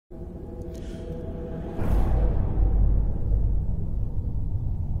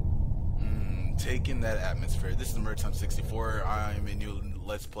making that atmosphere. This is Murdertime64. I'm a new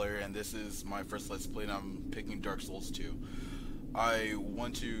Let's Player, and this is my first Let's Play, and I'm picking Dark Souls 2. I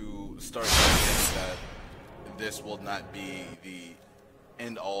want to start by saying that this will not be the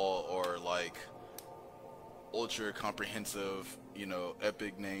end-all or, like, ultra-comprehensive, you know,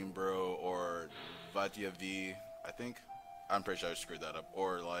 epic name, bro, or Vatia V, I think. I'm pretty sure I screwed that up.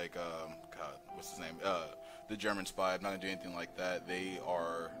 Or, like, God, what's his name? The German Spy. I'm not gonna do anything like that. They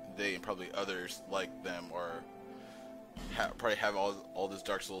and probably others like them are probably have all this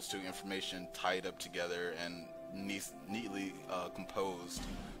Dark Souls 2 information tied up together and neatly composed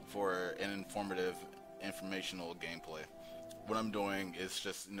for an informative, informational gameplay. What I'm doing is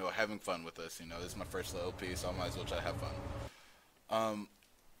just, you know, having fun with this. You know, this is my first LP, so I might as well try to have fun.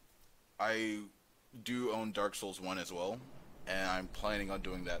 I do own Dark Souls 1 as well, and I'm planning on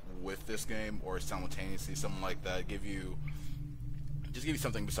doing that with this game or simultaneously, something like that. Just give you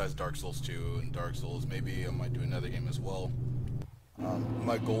something besides Dark Souls 2 and Dark Souls. Maybe I might do another game as well.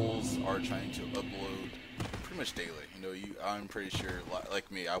 My goals are trying to upload pretty much daily. You know, I'm pretty sure,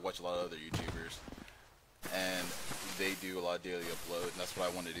 like me, I watch a lot of other YouTubers, and they do a lot of daily upload, and that's what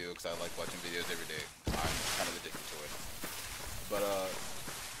I want to do because I like watching videos every day. I'm kind of addicted to it.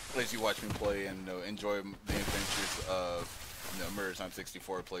 But as you watch me play and, you know, enjoy the adventures of, you know,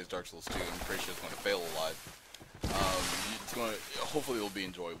 Murdertime64 plays Dark Souls 2, I'm pretty sure it's going to fail a lot. Hopefully it'll be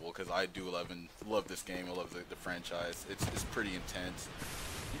enjoyable because I do love this game. I love the franchise. It's pretty intense.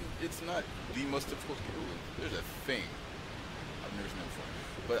 It's not the most difficult game. There's a thing I've never seen before.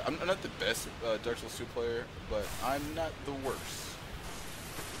 But I'm not the best Dark Souls 2 player, but I'm not the worst.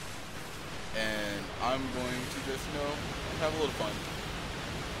 And I'm going to just, you know, have a little fun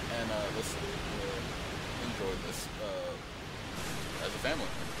and let's enjoy this as a family,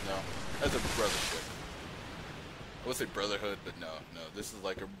 you know, as a brothership. I would say brotherhood, but no, this is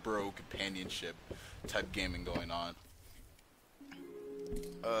like a bro companionship type gaming going on.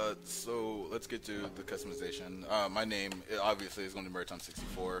 So let's get to the customization. My name obviously is going to be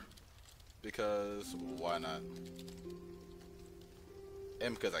Murdertime64 because why not?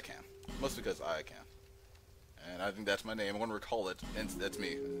 And because I can, mostly because I can. And I think that's my name. I'm going to recall it, and that's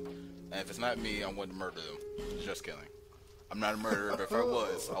me. And if it's not me, I'm going to murder them. Just kidding. I'm not a murderer, but if I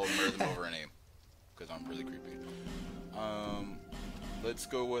was, I would murder them over a name because I'm really creepy. Let's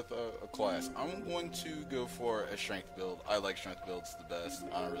go with a class. I'm going to go for a strength build. I like strength builds the best.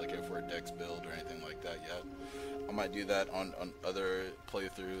 I don't really care for a dex build or anything like that yet. I might do that on other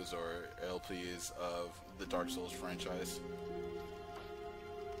playthroughs or LPs of the Dark Souls franchise.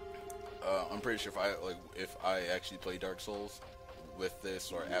 I'm pretty sure if I actually play Dark Souls with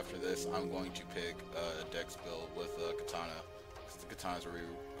this or after this, I'm going to pick a dex build with a katana. Because the katanas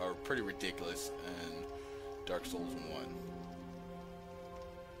are pretty ridiculous in Dark Souls 1.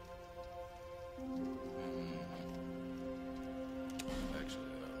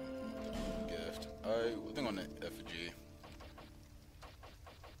 Actually, gift. I think on the effigy.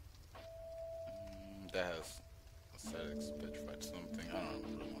 That has aesthetics, petrified something. I don't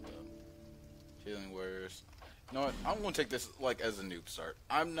really want that. Healing wares. You know what? I'm gonna take this like as a noob start.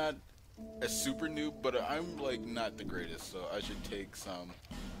 I'm not a super noob, but I'm like not the greatest, so I should take some,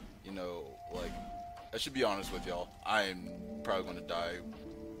 you know, like, I should be honest with y'all. I'm probably gonna die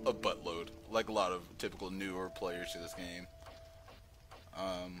a buttload, like a lot of typical newer players to this game.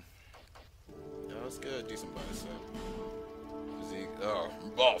 Yeah, let's get a decent bicep. Physique. Oh,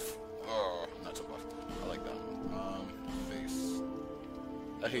 buff. Oh, not so buff. I like that one. Face.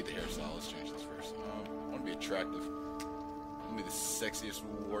 I hate the hairstyle. Let's change this first. I want to be attractive. I want to be the sexiest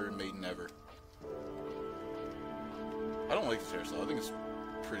warrior maiden ever. I don't like this hairstyle. I think it's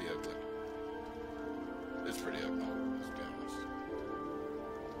pretty ugly. It's pretty ugly. Let's be honest.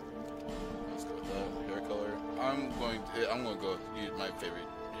 Let's go with that hair color. I'm going to go with my favorite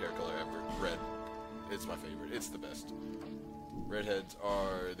hair color ever. Red. It's my favorite. It's the best. Redheads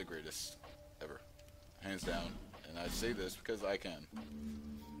are the greatest ever, hands down. And I say this because I can.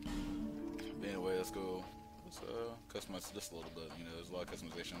 But anyway, let's go. Let's customize this a little bit. You know, there's a lot of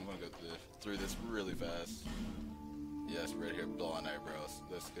customization. I'm gonna go through this really fast. Yes, red hair, blonde eyebrows.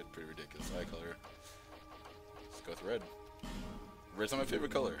 That's good, pretty ridiculous. Eye color. Let's go with red. Red's not my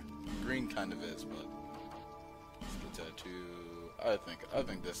favorite color. Green kind of is, but let's get tattoo. I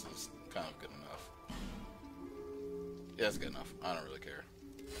think this is kind of good enough. Yeah, it's good enough. I don't really care.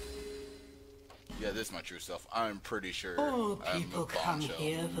 Yeah, this is my true self. I'm pretty sure All people come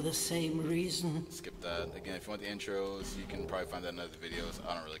here for the same reason. Skip that. Again, if you want the intros, you can probably find that in other videos.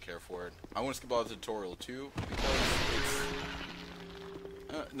 I don't really care for it. I want to skip all the tutorial too, because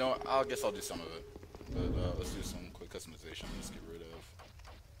it's... no, I guess I'll do some of it. But let's do some quick customization. Let's get rid of...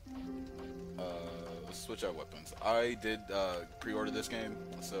 let's switch out weapons. I did pre-order this game,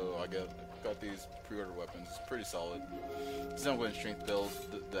 so I got these pre-order weapons. It's pretty solid. It's not going strength build.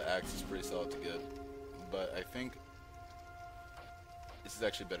 The axe is pretty solid to get, but I think this is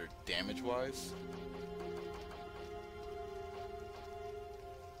actually better damage-wise.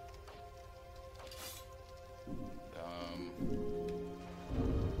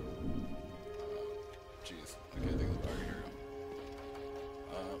 Jeez. Okay, I think it's already here.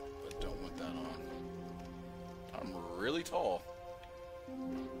 I don't want that on. I'm really tall. No,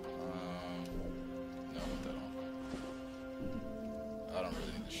 I want that on. I don't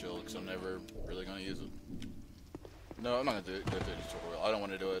really need the shield because I'm never really going to use it. No, I'm not going to go through the tutorial. I don't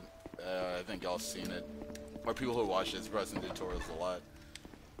want to do it. I think y'all seen it. Or people who watch this probably seen the tutorials a lot.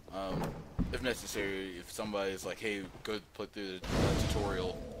 If necessary, if somebody's like, hey, go play through the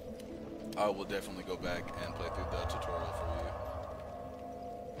tutorial, I will definitely go back and play through the tutorial for you.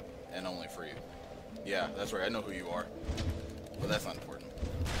 And only for you. Yeah, that's right, I know who you are. But that's not important.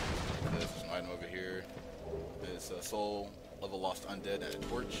 There's an item over here. It's a soul level lost undead and a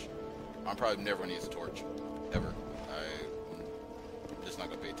torch. I'm probably never going to use a torch. Ever. I'm just not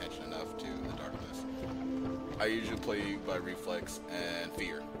going to pay attention enough to the darkness. I usually play by reflex and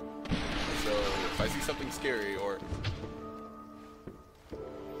fear. So if I see something scary or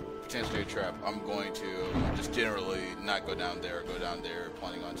potentially a trap, I'm going to just generally not go down there or go down there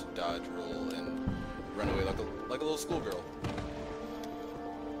planning on to dodge, roll, and run away like a little schoolgirl.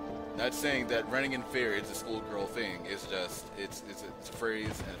 Not saying that running in fear is a schoolgirl thing. It's just it's a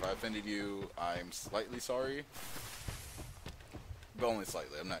phrase, and if I offended you, I'm slightly sorry. But only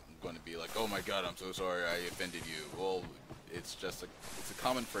slightly. I'm not going to be like, oh my god, I'm so sorry I offended you. Well, it's just it's a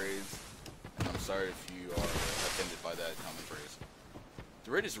common phrase, and I'm sorry if you are offended by that common phrase. The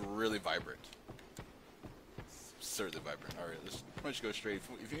raid is really vibrant. It's absurdly vibrant. Alright, let's pretty much go straight.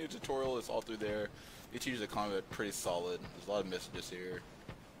 If you need a tutorial, it's all through there. They teach the combat pretty solid. There's a lot of messages here.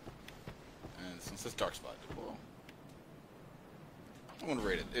 And since it's dark spot, well, I'm gonna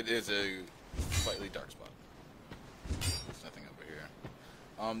rate it. It is a slightly dark spot. There's nothing over here.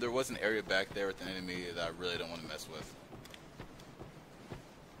 There was an area back there with an enemy that I really don't want to mess with.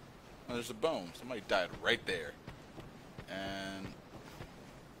 Oh, there's a bone. Somebody died right there. And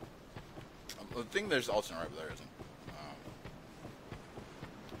I think there's alternate right, but there isn't.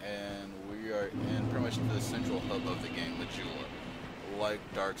 And we are in pretty much the central hub of the game, Majula. Like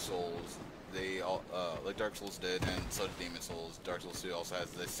Dark Souls, they all like Dark Souls did, and so did Demon Souls. Dark Souls 2 also has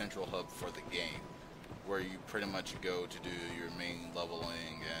the central hub for the game, where you pretty much go to do your main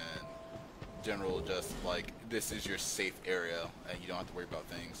leveling and general, just like this is your safe area, and you don't have to worry about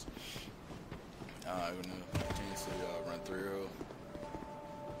things. I'm gonna continuously run through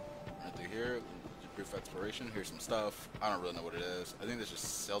here. Brief exploration. Here's some stuff. I don't really know what it is. I think there's just a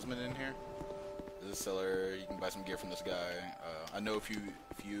salesman in here. There's a seller. You can buy some gear from this guy. I know if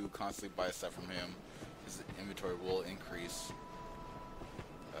you constantly buy stuff from him, his inventory will increase.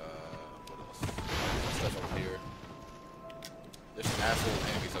 What else? There's stuff over here. There's some asshole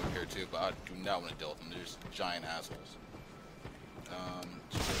enemies over here too, but I do not want to deal with them. There's giant assholes.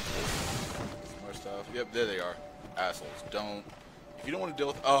 Some more stuff. Yep, there they are. Assholes. Don't. If you don't want to deal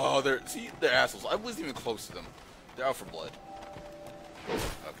with, they're assholes. I wasn't even close to them. They're out for blood.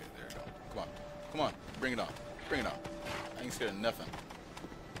 Okay, there we go. Come on, bring it on, I ain't scared of nothing.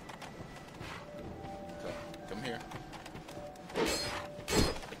 Come here.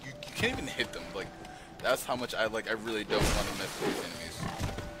 Like, you can't even hit them. Like, that's how much I really don't want to mess with these enemies.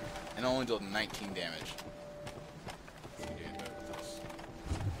 And I only dealt 19 damage.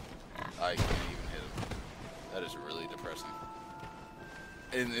 I can't even hit them. That is really depressing.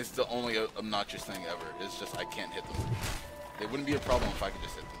 And it's the only obnoxious thing ever. It's just I can't hit them. It wouldn't be a problem if I could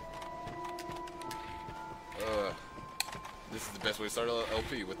just hit them. This is the best way to start a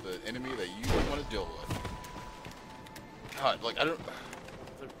LP, with the enemy that you don't want to deal with. God, like, I don't...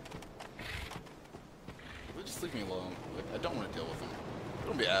 Just leave me alone. Like, I don't want to deal with them. They're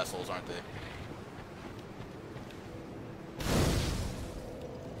gonna be assholes, aren't they?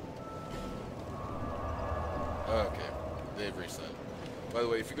 Okay, they've reset. By the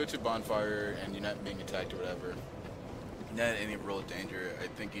way, if you go to Bonfire and you're not being attacked or whatever, not in any real danger, I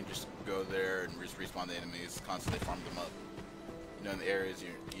think you just go there and just respawn the enemies, constantly farm them up. You know, in the areas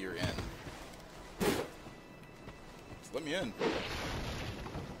you're in. Just let me in.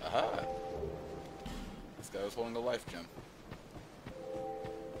 Aha! This guy was holding a life gem.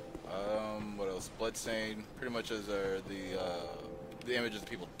 What else? Bloodstain. Pretty much is the images of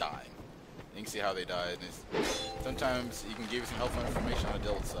people dying. You can see how they died. Sometimes you can give you some helpful information on how to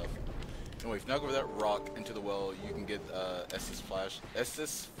deal with stuff. Anyway, if you knock over that rock into the well, you can get Estus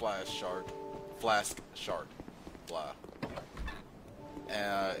Flash Shard Flask Shard. Blah.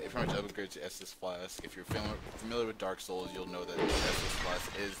 It pretty much upgrades to Estus Flask. If you're familiar with Dark Souls, you'll know that Estus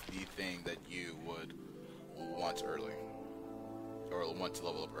Flask is the thing that you would want early. Or want to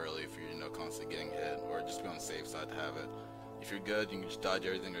level up early if you're, you know, constantly getting hit, or just be on the safe side to have it. If you're good, you can just dodge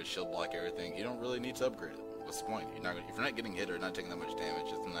everything or shield block everything. You don't really need to upgrade it. What's the point? If you're not getting hit or not taking that much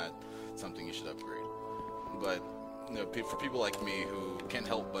damage, isn't that something you should upgrade? But you know, for people like me who can't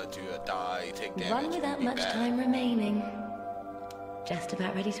help but to die, take damage, One without much time remaining. Just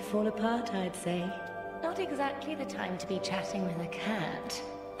about ready to fall apart, I'd say. Not exactly the time to be chatting with a cat.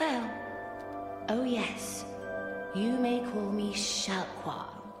 Well, oh yes. You may call me Shalqua.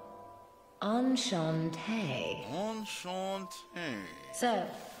 Enchanté. Enchanté. So,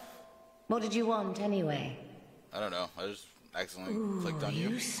 what did you want anyway? I don't know. I just accidentally clicked on you.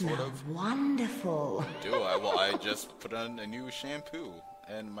 You smell sort of. wonderful. Do I? Well, I just put on a new shampoo,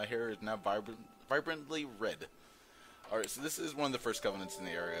 and my hair is now vibrantly red. Alright, so this is one of the first covenants in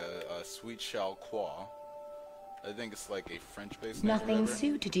the area, Sweet Chalqua. I think it's like a French-based name. Nothing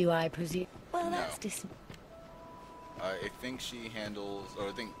suited you, I presume. Well, No. that's I think she handles,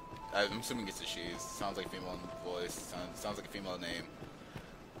 or I'm assuming it's a she. Sounds like female voice, sounds like a female name.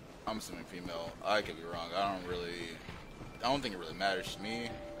 I'm assuming female. I could be wrong. I don't think it really matters to me,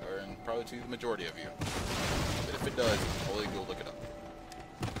 and probably to the majority of you. But if it does, totally go look it up.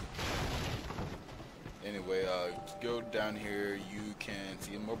 Anyway, go down here, you can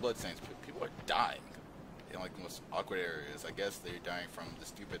see more bloodstains. People are dying in like the most awkward areas. I guess they're dying from the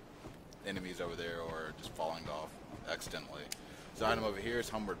stupid enemies over there or just falling off accidentally. So the item over here is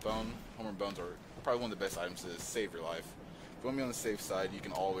Homeward Bone. Homeward Bones are probably one of the best items to save your life. If you want to be on the safe side, you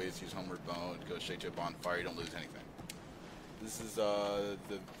can always use Homeward Bone to go straight to a bonfire. You don't lose anything. This is the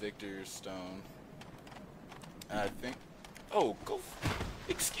Victor's Stone. And I think... Oh,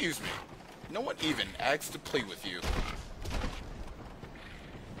 excuse me. No one even asked to play with you.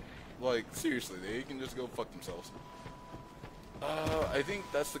 Like, seriously, they can just go fuck themselves. I think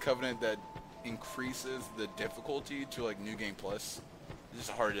that's the covenant that increases the difficulty to, like, New Game Plus. Just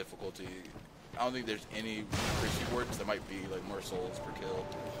a hard difficulty. I don't think there's any increased rewards. There might be, like, more souls per kill.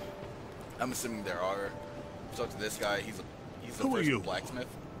 I'm assuming there are. Talk to this guy. He's the Who are first you? blacksmith.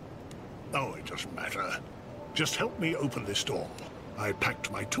 Oh, it doesn't matter. Just help me open this door. I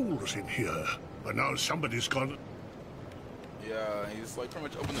packed my tools in here, but now somebody's gone. Yeah, he's like pretty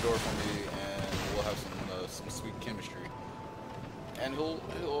much open the door for me, and we'll have some sweet chemistry. And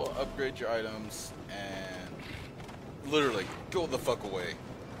he'll upgrade your items and literally go the fuck away.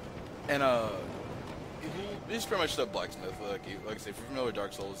 And he's pretty much the blacksmith. Like I say, if you're familiar with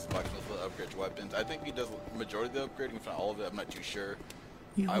Dark Souls, blacksmith will upgrade your weapons. I think he does the majority of the upgrading, if not all of it. I'm not too sure.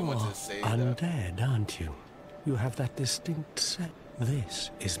 You I want are to say undead, aren't you? You have that distinct set. This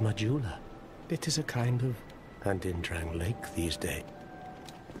is Majula. It is a kind of Andindrang Lake these days.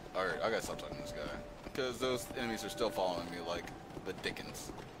 Alright, I gotta stop talking to this guy. Because those enemies are still following me like the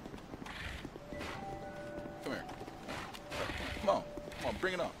Dickens. Come here. Come on,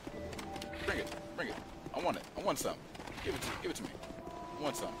 bring it on. Bring it. I want it. I want some. Give it to me. I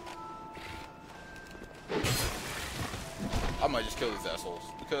want some. I might just kill these assholes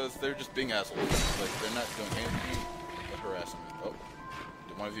because they're just being assholes. Like, they're not doing anything but harassing me. Oh,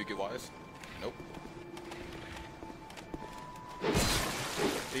 did one of you get wise? Nope.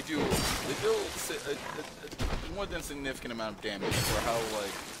 They do a more than significant amount of damage for how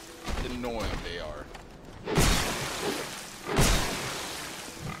like annoying they are.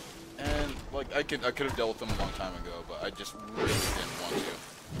 And like I could have dealt with them a long time ago, but I just really didn't want to.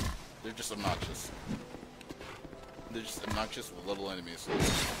 They're just obnoxious. They're just obnoxious little enemies.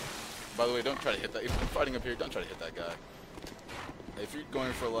 By the way, don't try to hit that. If you're fighting up here, don't try to hit that guy. If you're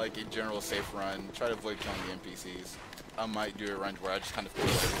going for like a general safe run, try to avoid killing the NPCs. I might do a run where I just kind of kill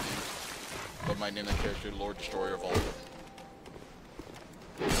everything, but might name that character Lord Destroyer of all.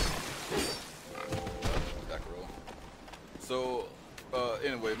 Back roll. So,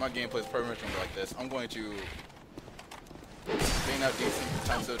 anyway, my gameplay is pretty much going to be like this. I'm going to bang out decent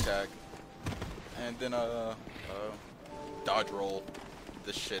times to attack, and then dodge roll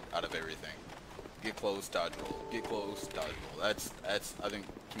the shit out of everything. Get close, dodge roll. Get close, dodge roll. That's I think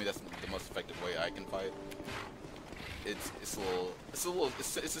to me that's the most effective way I can fight. It's a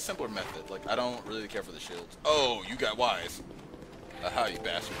simpler method. Like I don't really care for the shields. Oh, you got wise. Aha, you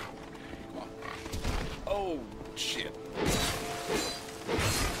bastard. Come on. Oh shit.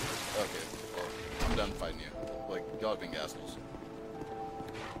 Okay, well, I'm done fighting you. Like y'all being assholes.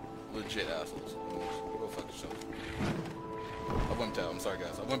 Legit assholes. Go fuck yourself. I wimped out. I'm sorry,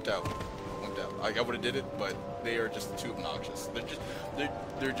 guys. I wimped out. I would have did it, but they are just too obnoxious.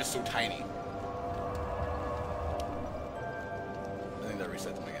 They're just so tiny.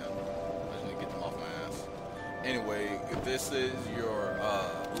 reset them again. I just need to get them off my ass. Anyway, if this is your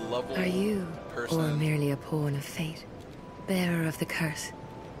level Are you, person, or merely a pawn of fate? Bearer of the curse,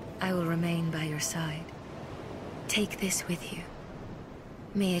 I will remain by your side. Take this with you.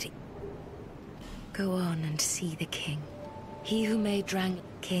 May it... Go on and see the king. He who made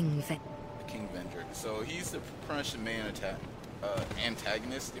King Vendrick. So he's the pretty much the main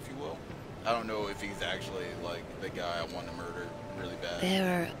antagonist, if you will. I don't know if he's actually like the guy I want to murder really bad.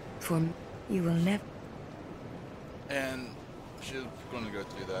 Bearer for you will never. And she's going to go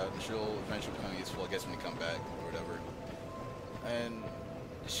through that, and she'll eventually become useful, I guess, when you come back or whatever. And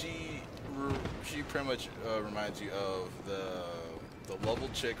she pretty much reminds you of the level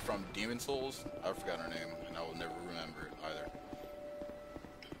chick from Demon Souls. I forgot her name, and I will never remember it either.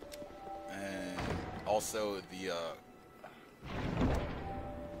 And also the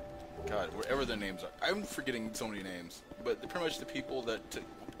God, whatever their names are. I'm forgetting so many names, but they're pretty much the people that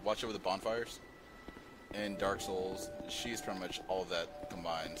watch over the bonfires. In Darksouls, she's pretty much all of that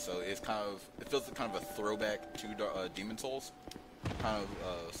combined. So it feels like kind of a throwback to Demon Souls, kind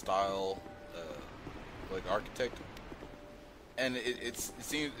of style, like architect, and it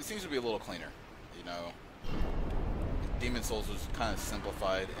seems to be a little cleaner, you know. Demon Souls was kind of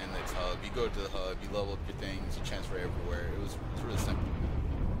simplified in its hub. You go to the hub, you level up your things, you transfer everywhere. It was really simple.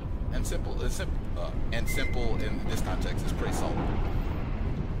 And simple in this context is pretty solid.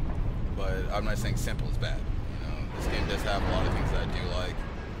 But I'm not saying simple is bad. You know, this game does have a lot of things that I do like,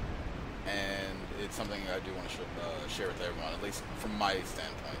 and it's something I do want to share with everyone, at least from my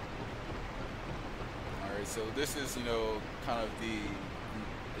standpoint. All right, so this is, you know, kind of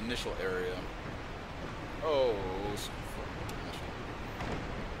the initial area. Oh,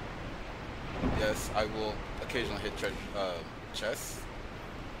 yes, I will occasionally hit chests.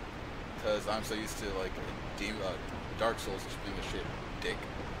 Because I'm so used to, like, Dark Souls just being a shit dick.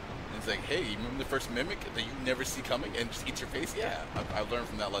 And it's like, hey, you remember the first mimic that you never see coming and just eats your face? Yeah, I learned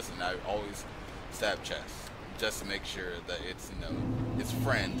from that lesson. I always stab chests, just to make sure that it's, you know, it's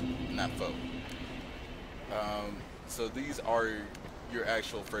friend, not foe. So these are your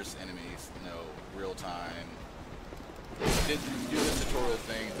actual first enemies, you know, real time. Did do the tutorial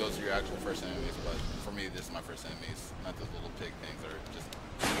thing, those are your actual first enemies, but for me, this is my first enemies, not those little pig things that are just...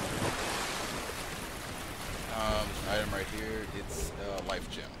 item right here, it's life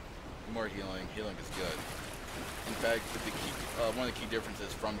gem. More healing. Healing is good. In fact, the key, one of the key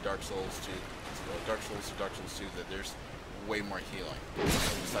differences from Dark Souls to Dark Souls 2 is that there's way more healing.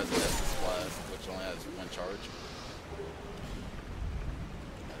 Besides the Estus Blast, which only has one charge.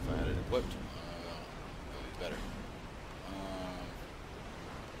 If I had it equipped, it would be better.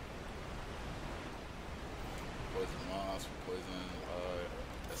 Poison moss, poison,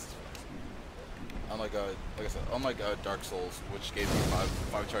 Estus Blast. Unlike, like I said, unlike Dark Souls, which gave me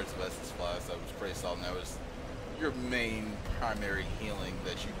five charges of Estus Blast, that was pretty solid. And that was your main primary healing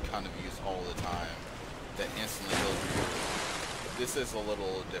that you kind of use all the time, that instantly heals you. This is a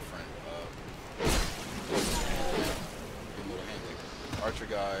little different. A little handy. Archer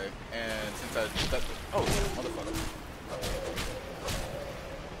guy, and since oh, motherfucker.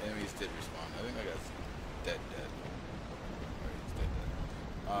 Enemies did respawn. I think I got dead. Alright, he's dead.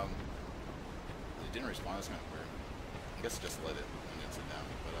 It didn't respawn. That's kind of weird. I guess just let it and then sit down.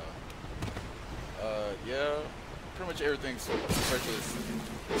 But yeah, pretty much everything's virtually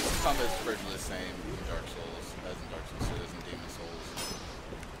combat's virtually the same in Dark Souls as in Dark Souls 2 as in Demon Souls.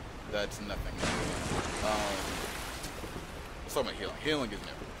 That's nothing new. Let's talk about healing. Healing is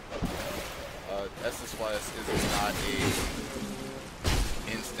new. Estus Blast is not a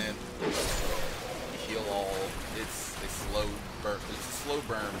instant heal all. It's a slow burn. It's a slow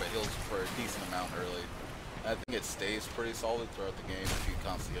burn, but heals for a decent amount early. I think it stays pretty solid throughout the game if you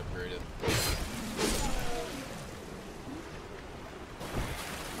constantly upgrade it.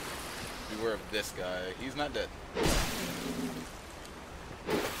 Beware of this guy. He's not dead.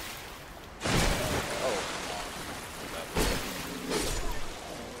 Oh, come on.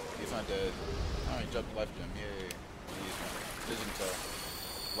 He's not dead. Oh, he jumped life gem. Yay. Vision tell.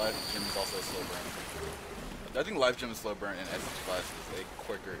 Life gem is also a slow burn. I think life gem is slow burn and Estus Blast is a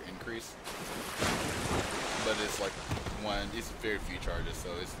quicker increase. But it's like it's very few charges, so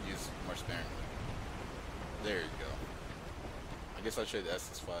it's used more sparingly. There you go. I guess I'll show you the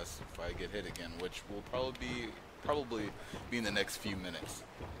Estus Blast if I get hit again, which will probably be in the next few minutes.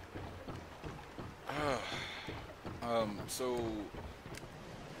 So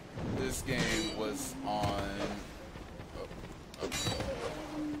this game was on. I'm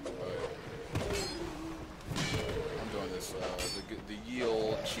doing this the ye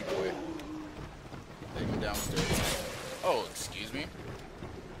old cheap way. Take him downstairs. Oh, excuse me.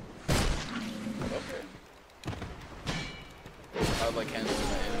 like handling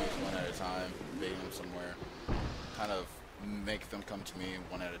my enemies one at a time, baiting them somewhere, kind of make them come to me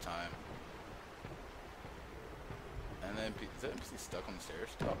one at a time. And then, is that NPC stuck on the stairs?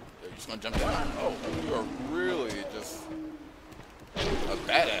 Oh, you're just gonna jump down? Oh, you are really just a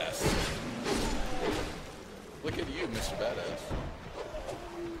badass. Look at you, Mr. Badass.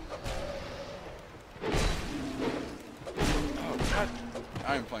 Oh, God.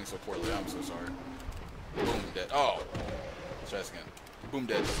 I am playing so poorly. I'm so sorry. Boom, dead. Oh. Let's try this again. Boom,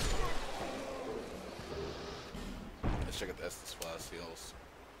 dead. Let's check out the Estus Flash heals.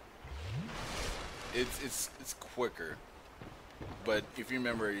 It's quicker. But if you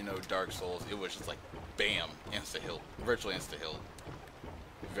remember, you know, Dark Souls, it was just like, bam, insta-heal. Virtually insta-heal.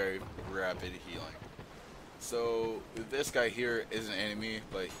 Very rapid healing. So, this guy here is an enemy,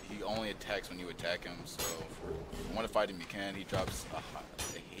 but he only attacks when you attack him. So, if you want to fight him, you can. He drops a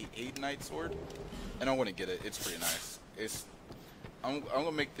Hate Knight sword. And I want to get it. It's pretty nice. I'm going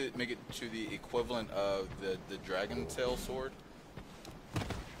to make it to the equivalent of the Dragon Tail sword.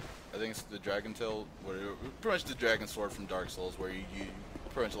 I think it's the Dragon Tail, pretty much the Dragon Sword from Dark Souls, where you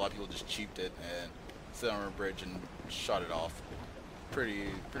pretty much a lot of people just cheaped it and sit on a bridge and shot it off. Pretty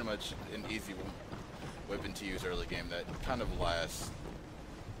much an easy weapon to use early game that kind of lasts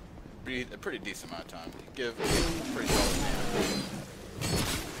a pretty decent amount of time. Give pretty solid damage.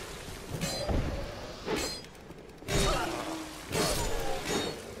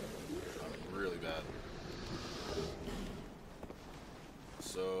 I'm really bad.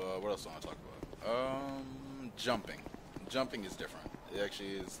 So what else do I want to talk about? Jumping. Jumping is different. It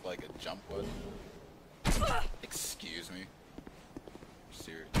actually is like a jump button. Excuse me.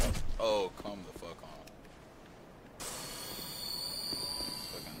 Serious. Oh, come the fuck on.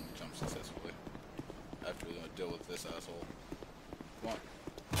 Fucking jump successfully. After we're gonna deal with this asshole. Come on.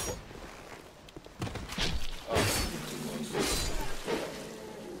 Oh, too close.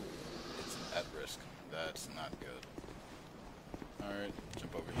 It's at risk. That's not good. Alright,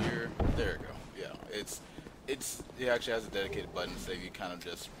 jump over here. There we go. Yeah, it actually has a dedicated button, so you kind of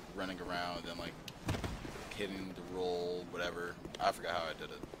just running around and like hitting the roll, whatever. I forgot how I did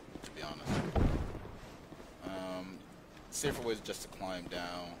it, to be honest. Safer ways just to climb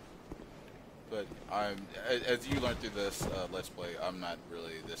down. But as you learn through this Let's Play, I'm not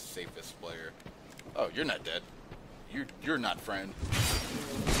really the safest player. Oh, you're not dead. You're not friend.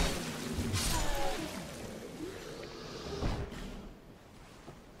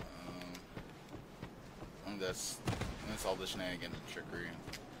 That's all the shenanigans and trickery.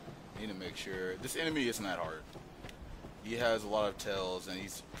 You need to make sure this enemy isn't that hard. He has a lot of tails and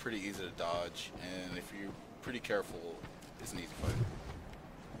he's pretty easy to dodge, and if you're pretty careful, it's an easy fight.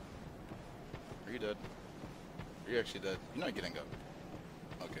 Are you dead? Are you actually dead? You're not getting up.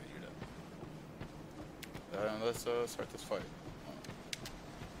 Okay, you're dead. Let's start this fight.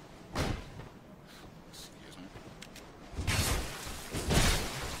 Excuse me.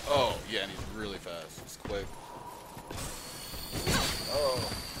 Oh, yeah, and he's really fast. He's quick. Oh,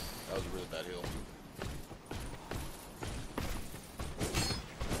 that was a really bad heal.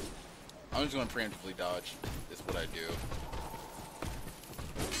 I'm just going to preemptively dodge. Is what I do.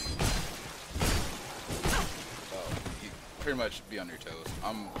 Oh, you pretty much be on your toes.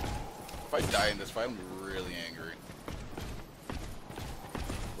 If I die in this fight, I'm gonna be really angry.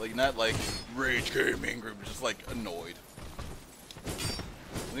 Like, not like rage game angry, but just like annoyed.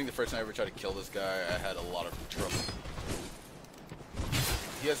 I think the first time I ever tried to kill this guy, I had a lot of trouble.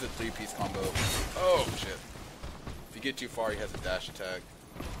 He has a 3-piece combo. Oh, shit. If you get too far, he has a dash attack.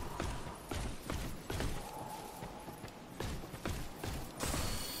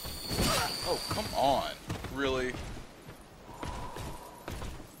 Oh, come on. Really?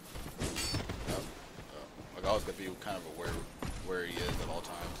 Like, I always gotta be kind of aware where he is at all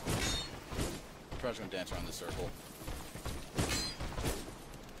times. I'm pretty much gonna dance around this circle.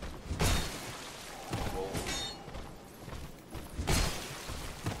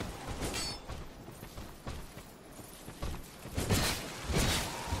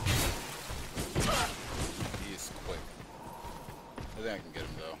 I think I can get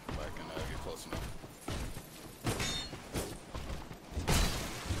him though, if I can get close enough.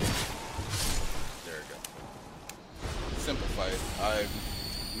 There we go. Simple fight. I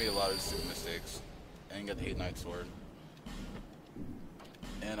made a lot of stupid mistakes and got the Hate Knight sword.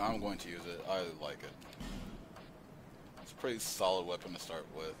 And I'm going to use it. I like it. It's a pretty solid weapon to start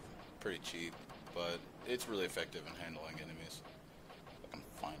with. Pretty cheap, but it's really effective in handling enemies. If I can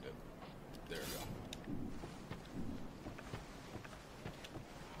find it. There we go.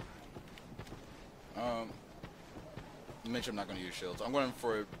 I mentioned I'm not going to use shields. I'm going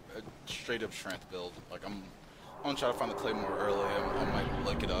for a straight up strength build. Like, I'm I'm gonna try to find the claymore early. I might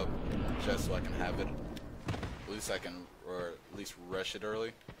look it up just so I can have it. At least I can, or at least rush it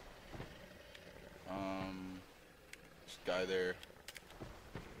early. There's a guy there.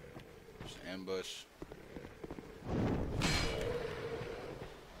 There's an ambush.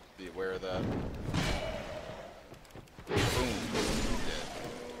 Be aware of that. Boom. Dead.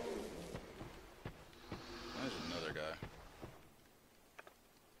 There's another guy.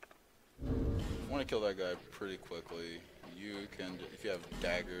 I want to kill that guy pretty quickly. You can, if you have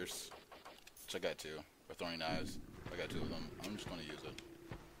daggers, which I got two, or throwing knives, I got two of them. I'm just going to use it.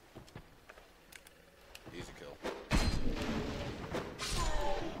 Easy kill.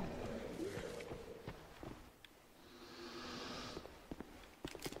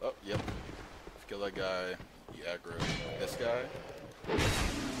 Oh, yep. Kill that guy. You aggro this guy.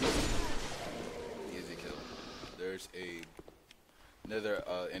 Easy kill. There's another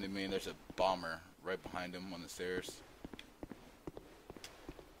enemy, and there's a bomber right behind him on the stairs.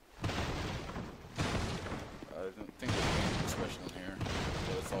 I don't think there's any expression in here,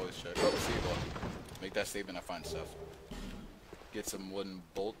 but let's always check. Oh, see, well, make that statement, I find stuff. Get some wooden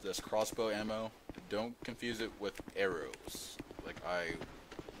bolt, that's crossbow ammo. Don't confuse it with arrows, like I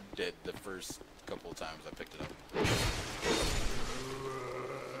did the first couple of times I picked it up.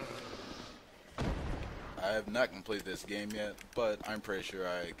 I have not completed this game yet, but I'm pretty sure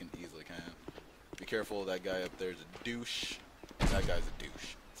I can easily can. Be careful, that guy up there is a douche, and that guy's a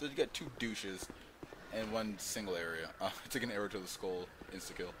douche. So you got two douches in one single area. I took an arrow to the skull,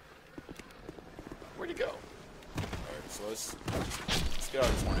 insta-kill. Where'd he go? Alright, so let's get out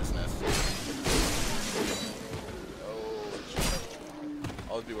of this hornet's nest. Oh,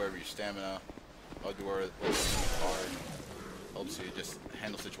 I'll do wherever your stamina. I'll do where it's hard. Helps you just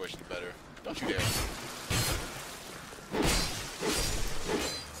handle situations better. Don't you dare.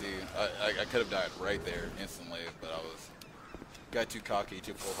 See, I could have died right there instantly, but I got too cocky,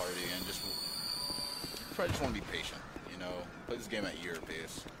 too foolhardy, and probably just want to be patient. You know, play this game at your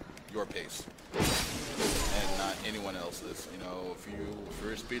pace, and not anyone else's. You know, if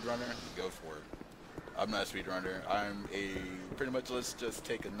you're a speedrunner, go for it. I'm not a speedrunner. I'm pretty much, let's just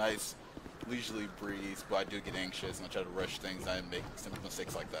take a nice leisurely breeze, but I do get anxious and I try to rush things and I make simple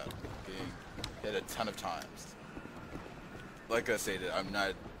mistakes like that. Getting hit a ton of times. Like I stated, I'm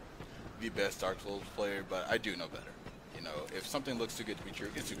not the best Dark Souls player, but I do know better. You know, if something looks too good to be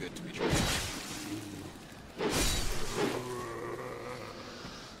true, it's too good to be true.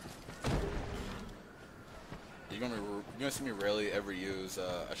 You're gonna see me rarely ever use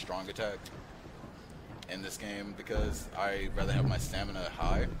a strong attack in this game because I rather have my stamina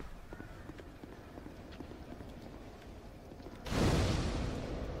high.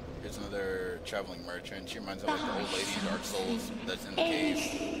 Here's another traveling merchant. She reminds me of like the old lady in Dark Souls that's in the cave.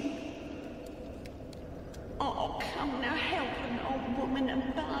 Oh, come now, help an old woman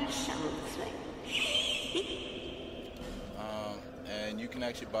and buy something. And you can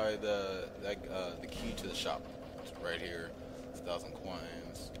actually buy the key to the shop. It's right here. It's 1,000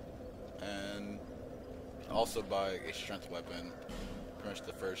 coins. And also buy a strength weapon. Pretty much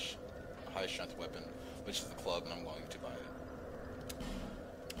the first high strength weapon, which is the club, and I'm going to buy it.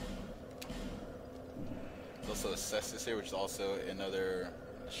 There's also a cestus here, which is also another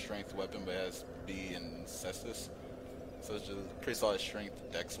strength weapon, but it has B and cestus. So it's just a pretty solid strength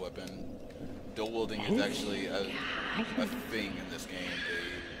dex weapon. Dual wielding is actually a thing in this game.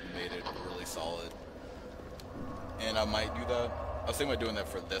 They made it really solid. And I might do that. I was thinking about doing that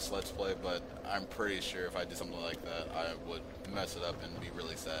for this Let's Play, but I'm pretty sure if I did something like that, I would mess it up and be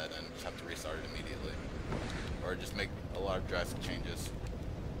really sad and just have to restart it immediately. Or just make a lot of drastic changes.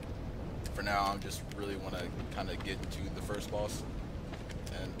 For now, I just really want to kind of get to the first boss.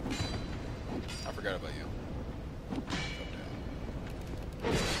 And I forgot about you.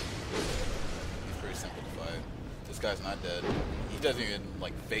 He's pretty simple to fight. This guy's not dead. He doesn't even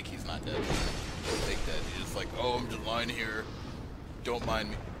like fake he's not dead. Fake dead. He's just like, oh, I'm just lying here. Don't mind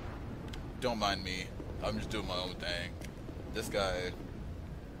me. Don't mind me. I'm just doing my own thing. This guy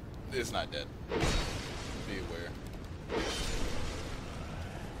is not dead. Be aware.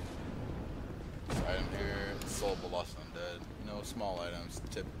 This item here, soulable lost undead. You know, small items.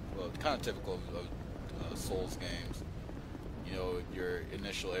 Kind of typical of Souls games. You know, your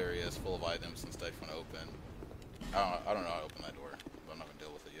initial area is full of items and stuff you want to open. I don't know how to open that door, but I'm not going to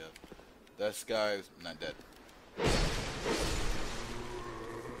deal with it yet. This guy's not dead. There's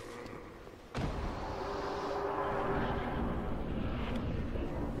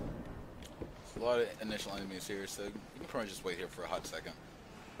a lot of initial enemies here, so you can probably just wait here for a hot second.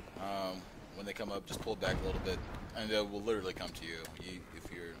 When they come up, just pull back a little bit, and they will literally come to you.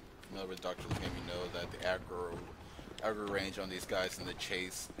 If you're familiar with Darksouls game, you know that the aggro range on these guys in the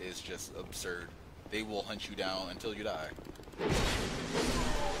chase is just absurd. They will hunt you down until you die.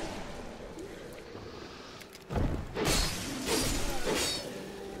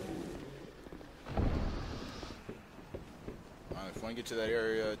 If you want to get to that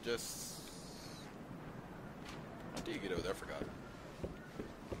area, just... How do you get over there? I forgot.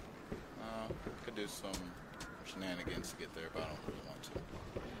 Could do some shenanigans to get there, but I don't really want to.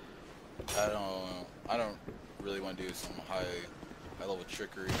 I don't really want to do some high level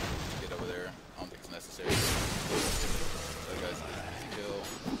trickery to get over there. I don't think it's necessary. That guy's an easy kill.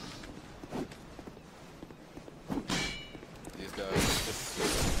 These guys, just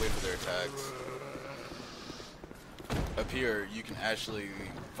wait for their attacks. Up here, you can actually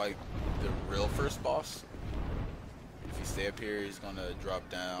fight the real first boss. If you stay up here, he's gonna drop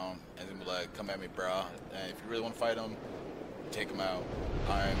down and then be like, "Come at me, brah." And if you really want to fight him, take him out.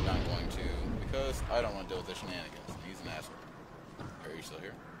 I'm not going to, because I don't want to deal with the shenanigans. He's an asshole. Are you still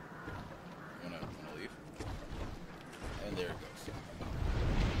here? You wanna leave? And there it goes.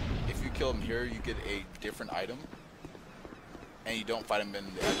 If you kill him here, you get a different item, and you don't fight him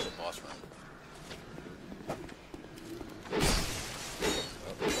in the actual boss room.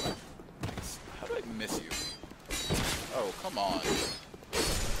 How did I miss you? Oh, come on.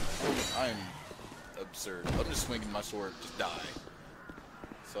 I'm absurd. I'm just swinging my sword, just die.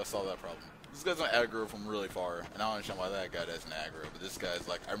 So I solved that problem. This guy's on aggro from really far, and I don't understand why that guy doesn't aggro, but this guy's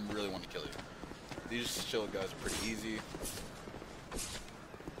like, I really want to kill you. These shield guys are pretty easy. Just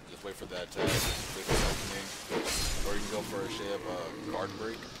wait for that attack, wait for that opening. Or you can go for a straight up guard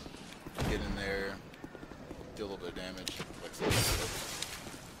break. Get in there, deal a little bit of damage, like so.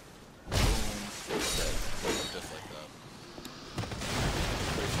 Boom, just like that.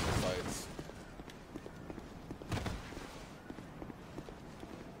 Very simple fights.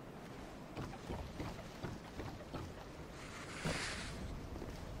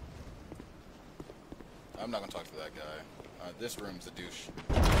 I'm not gonna talk to that guy. This room's a douche.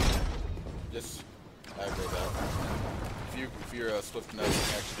 Just aggro that. If you're a swift enough, you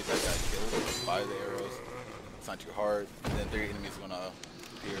can actually get that guy killed by the arrows. It's not too hard. And then 3 enemies are gonna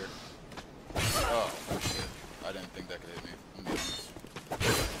appear. Oh shit! I didn't think that could hit me. I'm being honest.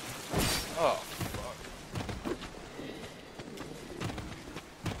 Oh fuck!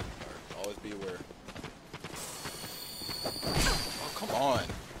 Right, always be aware. Oh come on!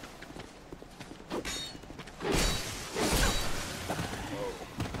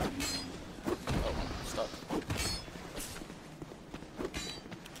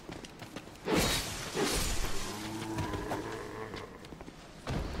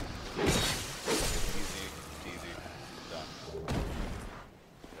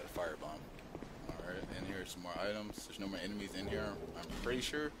 Some more items. There's no more enemies in here. I'm pretty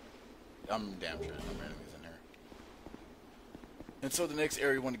sure. I'm damn sure there's no more enemies in here. And so the next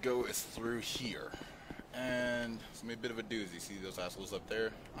area you want to go is through here. And it's gonna be a bit of a doozy. See those assholes up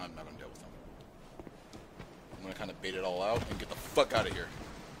there? I'm not gonna deal with them. I'm gonna kind of bait it all out and get the fuck out of here.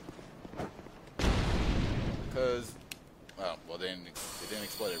 Because, well, they didn't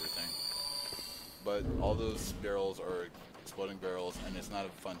explode everything. But all those barrels are exploding barrels, and it's not a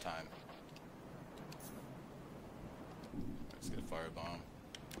fun time. Let's get a firebomb.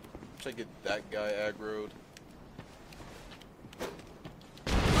 Try to get that guy aggroed.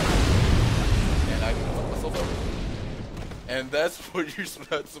 And I can fuck myself over. And that's what you're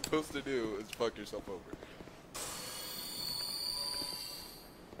not supposed to do, is fuck yourself over.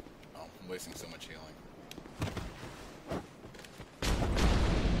 Oh, I'm wasting so much healing. I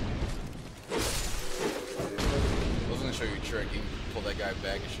was gonna show you a trick. You can pull that guy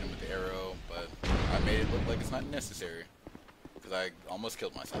back and shoot him with the arrow, but I made it look like it's not necessary. Because I almost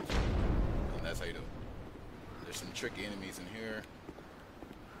killed myself. And that's how you do it. There's some tricky enemies in here.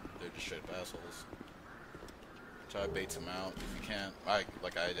 They're just straight up assholes. Try to bait some out if you can.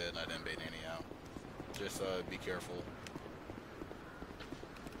 Like I did, I didn't bait any out. Just be careful.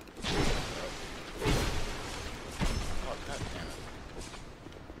 Oh, god damn it.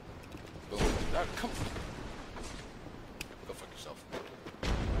 Boom. Ah, come on. Go fuck yourself.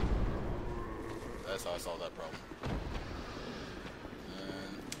 That's how I solved that problem.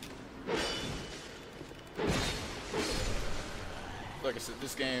 Like I said,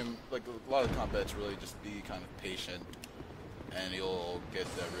 this game, like a lot of combat's really just be kind of patient, and you'll get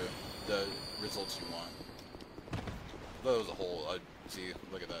the results you want. Though as a whole, I see.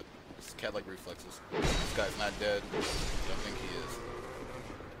 Look at that. It's cat-like reflexes. This guy's not dead. I don't think he is.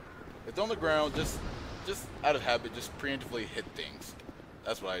 If they're on the ground, just out of habit, just preemptively hit things.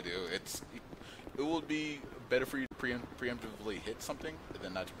 That's what I do. It will be better for you to preemptively hit something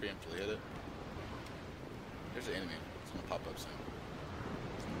than not to preemptively hit it. There's an enemy. It's gonna pop up soon.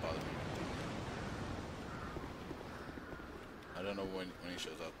 It's gonna bother me. I don't know when he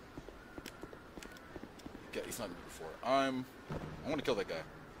shows up. He's not me before. I want to kill that guy.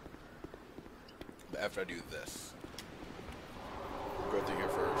 But after I do this, go through here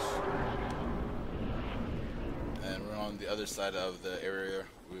first. And we're on the other side of the area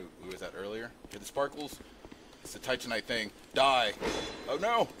we was at earlier. Hear the sparkles? It's the Titanite thing. Die! Oh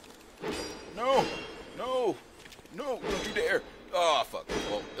no! No! No! No! Don't you dare! Oh fuck.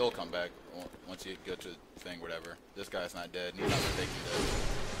 Well, it'll come back once you go to the thing, whatever. This guy's not dead. He's not taking dead.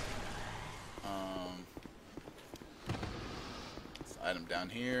 This item down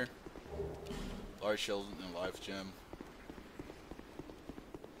here. Large shield and life gem.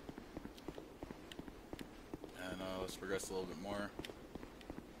 And let's progress a little bit more.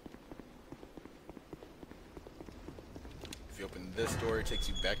 If you open this door, it takes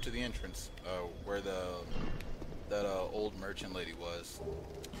you back to the entrance, where that old merchant lady was.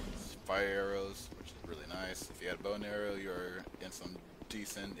 Fire arrows, which is really nice. If you had a bow and arrow, you're in some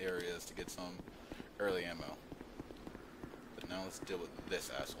decent areas to get some early ammo. But now let's deal with this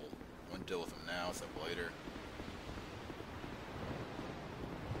asshole. I won't deal with him now, except later.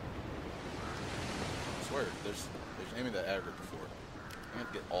 I swear, there's an enemy that aggroed before. I have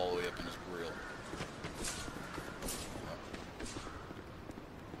to get all the way up in his grill.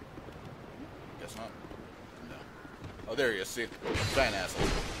 Guess not. No. Oh, there he is. See? Giant asshole.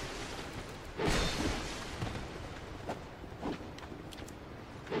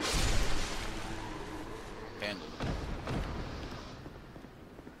 Handled.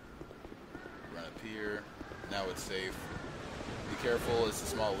 Run up here. Now it's safe. Be careful. It's a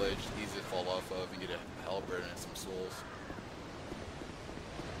small ledge. Easy to fall off of and get a halberd and some souls.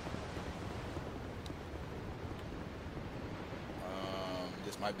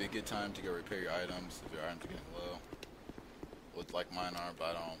 This might be a good time to go repair your items if your items are getting low. Look like mine are,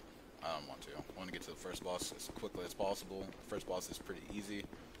 but I don't want to. I want to get to the first boss as quickly as possible. The first boss is pretty easy.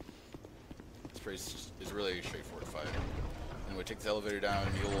 It's really straightforward fight. And when you take the elevator down,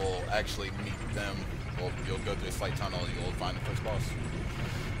 you will actually meet them. Well, you'll go through a slight tunnel, you'll find the first boss.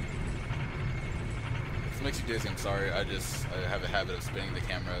 If it makes you dizzy, I'm sorry. I have a habit of spinning the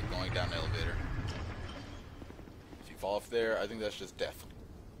camera going down the elevator. If you fall off there, I think that's just death.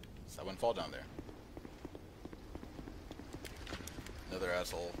 So I wouldn't fall down there. Another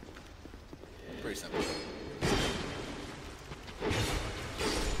asshole. Pretty simple.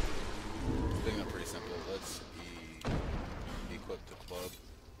 Picking up pretty simple. Let's equip the club.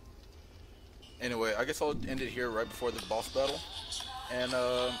 Anyway, I guess I'll end it here right before the boss battle. And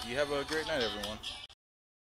you have a great night, everyone.